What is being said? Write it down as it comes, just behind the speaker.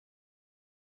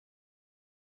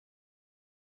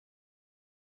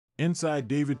Inside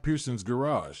David Pearson's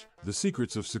garage, the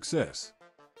secrets of success.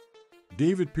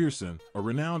 David Pearson, a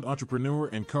renowned entrepreneur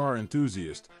and car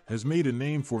enthusiast, has made a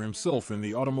name for himself in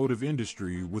the automotive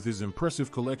industry with his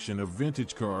impressive collection of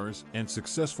vintage cars and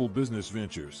successful business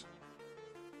ventures.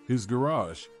 His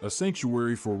garage, a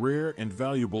sanctuary for rare and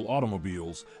valuable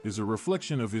automobiles, is a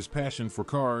reflection of his passion for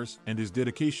cars and his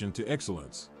dedication to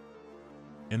excellence.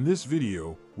 In this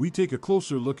video, we take a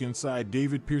closer look inside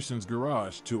David Pearson's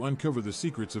garage to uncover the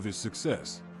secrets of his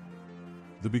success.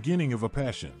 The beginning of a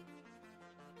passion.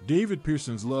 David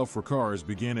Pearson's love for cars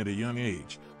began at a young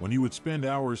age, when he would spend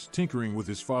hours tinkering with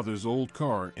his father's old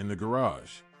car in the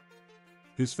garage.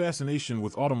 His fascination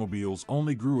with automobiles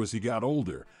only grew as he got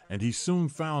older, and he soon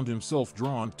found himself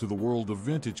drawn to the world of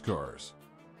vintage cars.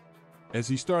 As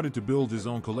he started to build his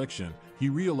own collection, he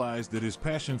realized that his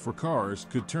passion for cars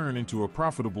could turn into a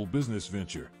profitable business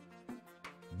venture.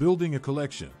 Building a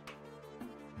collection.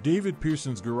 David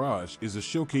Pearson's garage is a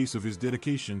showcase of his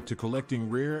dedication to collecting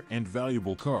rare and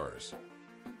valuable cars.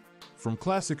 From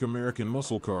classic American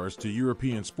muscle cars to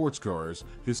European sports cars,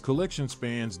 his collection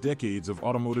spans decades of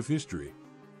automotive history.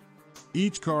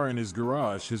 Each car in his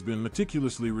garage has been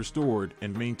meticulously restored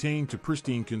and maintained to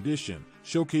pristine condition,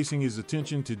 showcasing his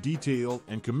attention to detail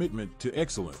and commitment to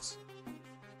excellence.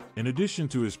 In addition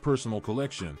to his personal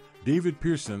collection, David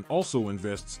Pearson also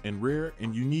invests in rare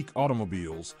and unique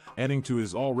automobiles, adding to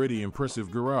his already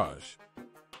impressive garage.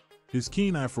 His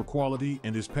keen eye for quality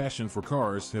and his passion for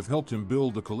cars have helped him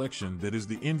build a collection that is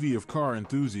the envy of car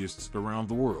enthusiasts around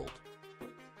the world.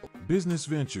 Business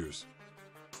ventures.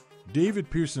 David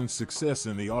Pearson's success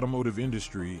in the automotive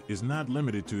industry is not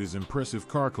limited to his impressive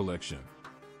car collection.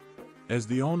 As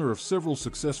the owner of several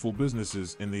successful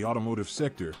businesses in the automotive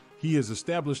sector, he has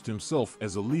established himself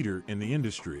as a leader in the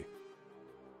industry.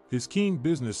 His keen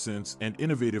business sense and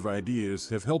innovative ideas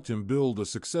have helped him build a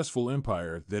successful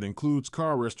empire that includes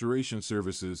car restoration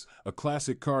services, a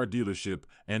classic car dealership,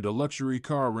 and a luxury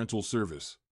car rental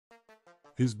service.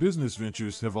 His business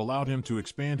ventures have allowed him to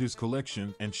expand his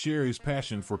collection and share his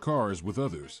passion for cars with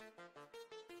others.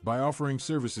 By offering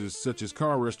services such as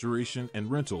car restoration and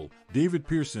rental, David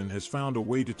Pearson has found a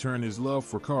way to turn his love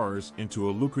for cars into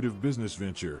a lucrative business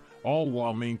venture, all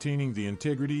while maintaining the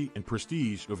integrity and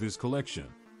prestige of his collection.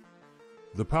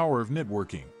 The power of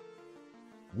networking.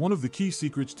 One of the key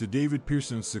secrets to David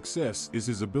Pearson's success is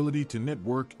his ability to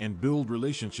network and build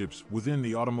relationships within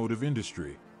the automotive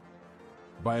industry.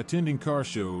 By attending car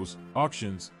shows,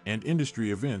 auctions, and industry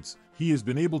events, he has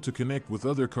been able to connect with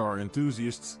other car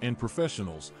enthusiasts and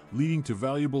professionals, leading to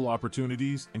valuable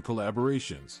opportunities and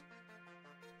collaborations.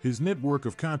 His network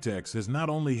of contacts has not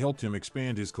only helped him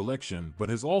expand his collection but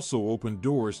has also opened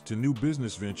doors to new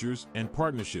business ventures and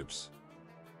partnerships.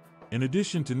 In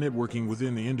addition to networking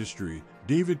within the industry,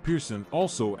 David Pearson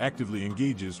also actively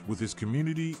engages with his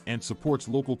community and supports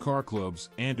local car clubs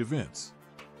and events.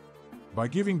 By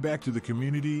giving back to the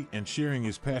community and sharing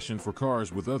his passion for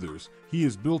cars with others, he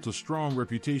has built a strong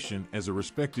reputation as a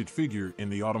respected figure in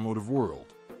the automotive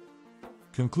world.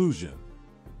 Conclusion.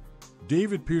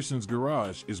 David Pearson's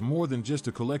garage is more than just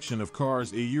a collection of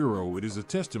cars. It is a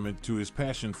testament to his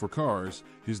passion for cars,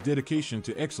 his dedication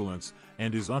to excellence,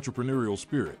 and his entrepreneurial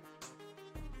spirit.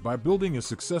 By building a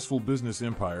successful business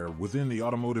empire within the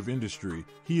automotive industry,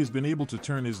 he has been able to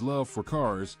turn his love for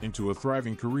cars into a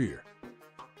thriving career.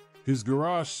 His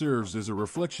garage serves as a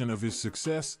reflection of his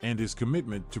success and his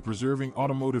commitment to preserving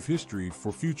automotive history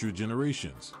for future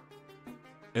generations.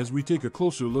 As we take a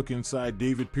closer look inside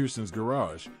David Pearson's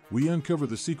garage, we uncover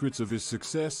the secrets of his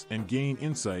success and gain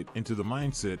insight into the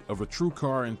mindset of a true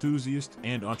car enthusiast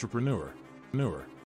and entrepreneur.